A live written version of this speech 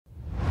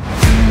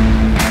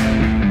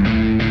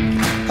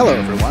Hello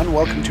everyone,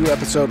 welcome to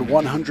episode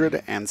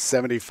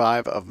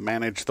 175 of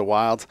Manage the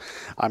Wild.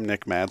 I'm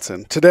Nick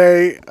Madsen.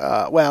 Today,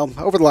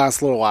 over the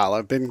last little while,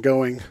 I've been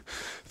going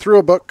through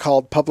a book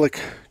called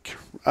Public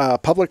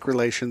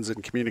Relations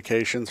and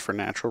Communications for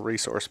Natural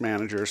Resource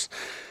Managers.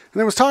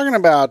 And it was talking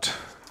about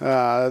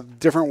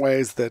different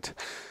ways that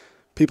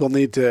people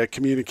need to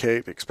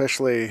communicate,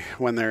 especially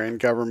when they're in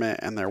government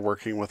and they're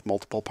working with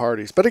multiple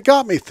parties. But it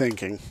got me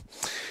thinking,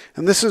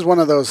 and this is one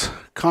of those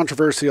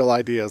controversial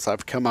ideas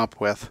I've come up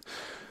with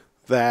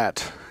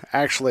that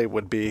actually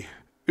would be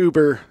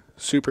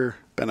super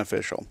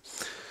beneficial.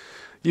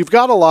 You've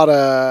got a lot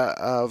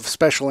of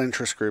special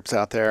interest groups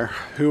out there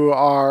who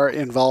are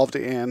involved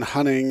in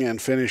hunting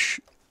and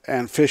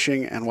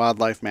fishing and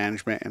wildlife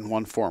management in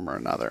one form or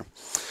another.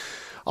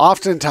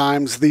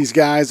 Oftentimes, these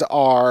guys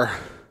are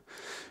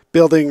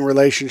building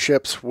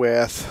relationships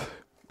with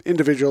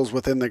individuals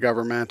within the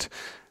government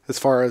as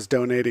far as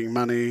donating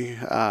money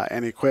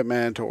and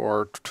equipment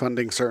or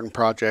funding certain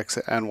projects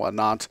and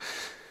whatnot.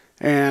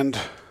 And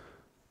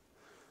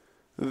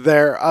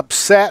they're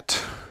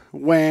upset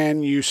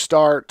when you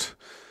start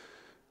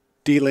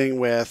dealing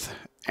with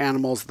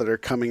animals that are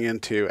coming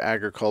into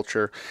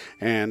agriculture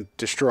and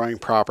destroying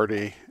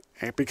property,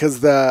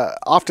 because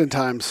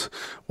oftentimes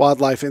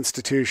wildlife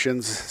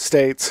institutions,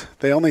 states,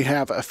 they only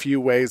have a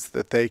few ways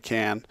that they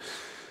can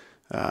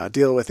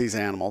deal with these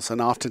animals.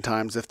 And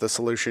oftentimes the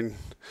solution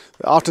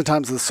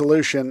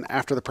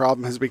after the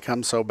problem has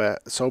become so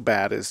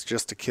bad is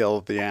just to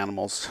kill the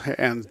animals.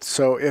 And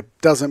so it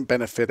doesn't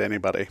benefit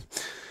anybody.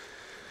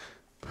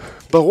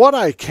 But what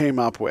I came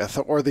up with,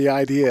 or the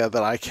idea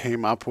that I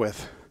came up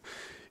with,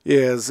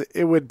 is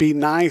it would be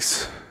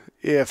nice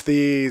if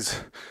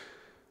these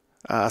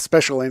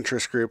special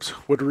interest groups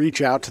would reach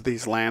out to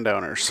these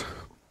landowners.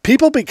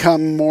 People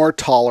become more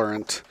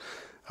tolerant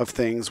of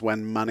things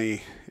when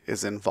money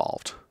is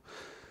involved.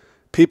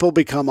 People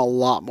become a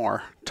lot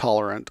more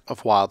tolerant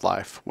of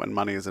wildlife when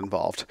money is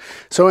involved.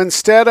 So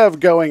instead of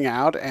going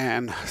out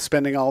and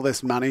spending all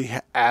this money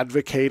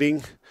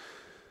advocating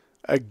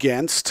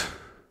against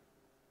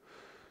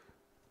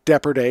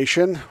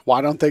depredation,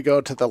 why don't they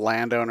go to the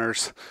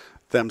landowners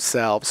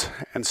themselves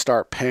and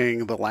start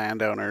paying the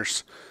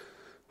landowners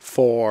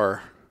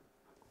for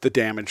the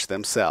damage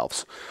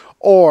themselves?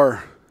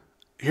 Or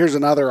here's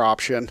another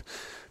option: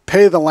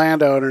 pay the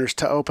landowners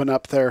to open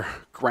up their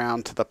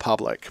ground to the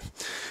public.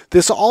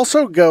 This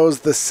also goes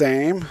the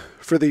same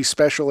for these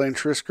special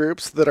interest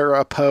groups that are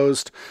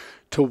opposed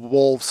to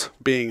wolves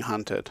being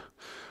hunted,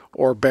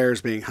 or bears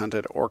being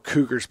hunted, or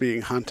cougars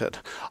being hunted.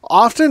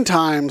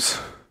 Oftentimes,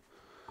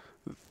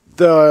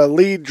 the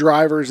lead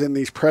drivers in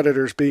these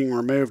predators being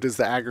removed is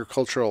the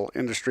agricultural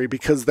industry,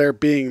 because they're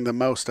being the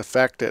most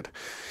affected.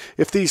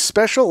 If these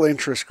special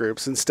interest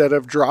groups, instead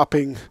of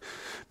dropping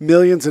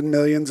millions and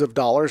millions of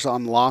dollars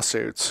on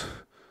lawsuits,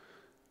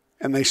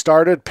 and they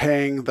started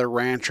paying the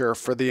rancher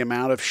for the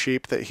amount of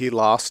sheep that he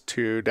lost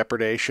to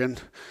depredation,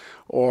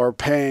 or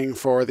paying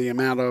for the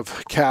amount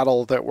of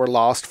cattle that were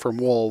lost from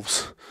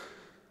wolves,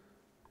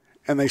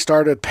 and they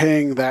started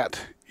paying that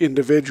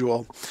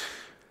individual,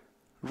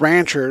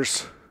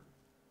 ranchers,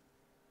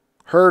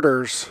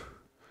 herders,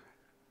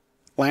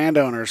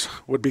 landowners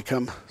would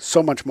become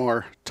so much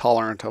more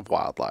tolerant of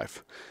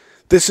wildlife.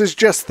 This is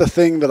just the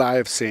thing that I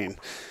have seen.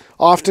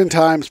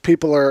 Oftentimes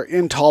people are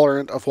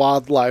intolerant of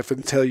wildlife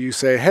until you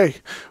say, hey,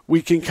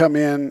 we can come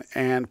in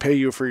and pay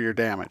you for your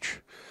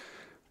damage.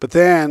 But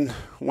then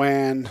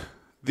when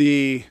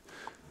the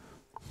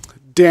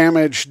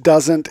damage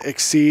doesn't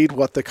exceed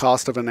what the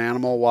cost of an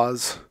animal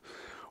was,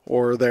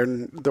 or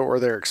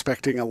they're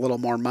expecting a little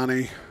more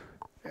money,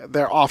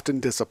 they're often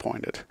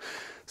disappointed.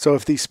 So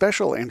if these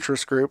special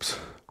interest groups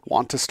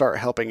want to start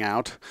helping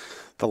out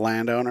the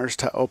landowners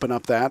to open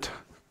up that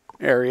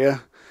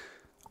area,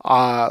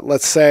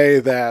 let's say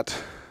that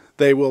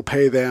they will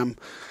pay them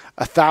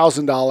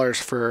 $1,000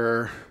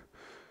 for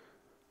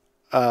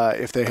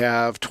if they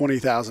have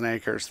 20,000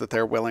 acres that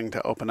they're willing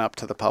to open up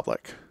to the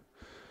public.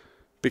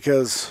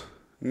 Because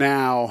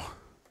now,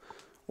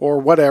 or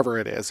whatever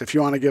it is, if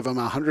you want to give them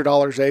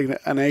 $100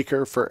 an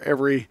acre for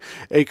every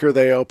acre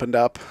they opened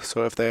up,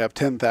 so if they have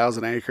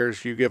 10,000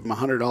 acres, you give them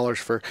 $100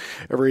 for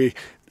every.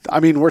 I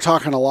mean, we're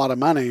talking a lot of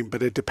money,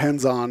 but it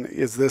depends on,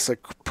 is this a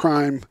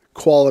prime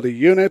quality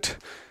unit?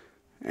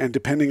 And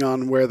depending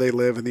on where they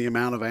live and the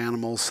amount of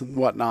animals and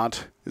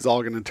whatnot is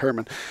all going to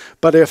determine.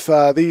 But if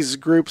these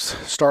groups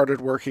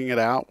started working it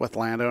out with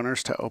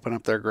landowners to open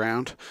up their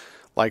ground,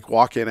 like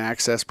walk-in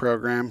access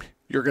program,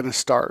 you're going to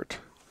start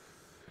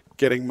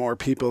getting more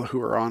people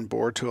who are on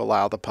board to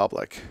allow the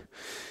public.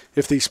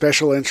 If these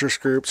special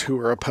interest groups who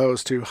are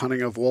opposed to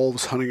hunting of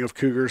wolves, hunting of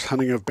cougars,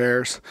 hunting of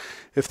bears,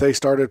 if they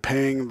started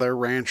paying their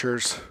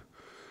ranchers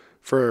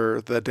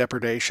for the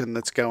depredation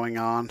that's going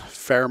on,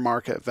 fair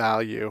market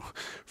value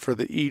for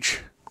each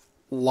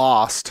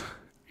lost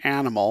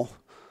animal,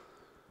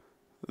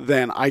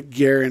 then I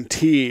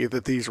guarantee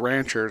that these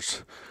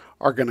ranchers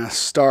are going to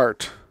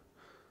start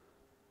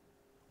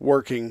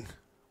working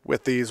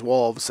with these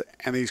wolves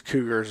and these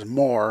cougars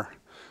more,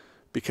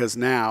 because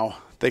now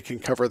they can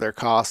cover their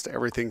cost.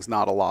 Everything's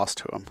not a loss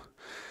to them.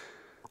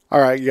 All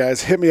right, you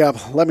guys, hit me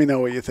up. Let me know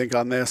what you think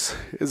on this.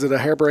 Is it a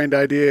harebrained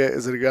idea?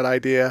 Is it a good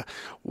idea?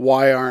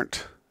 Why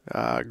aren't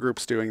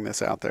groups doing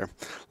this out there?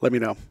 Let me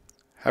know.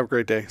 Have a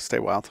great day. Stay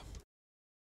wild.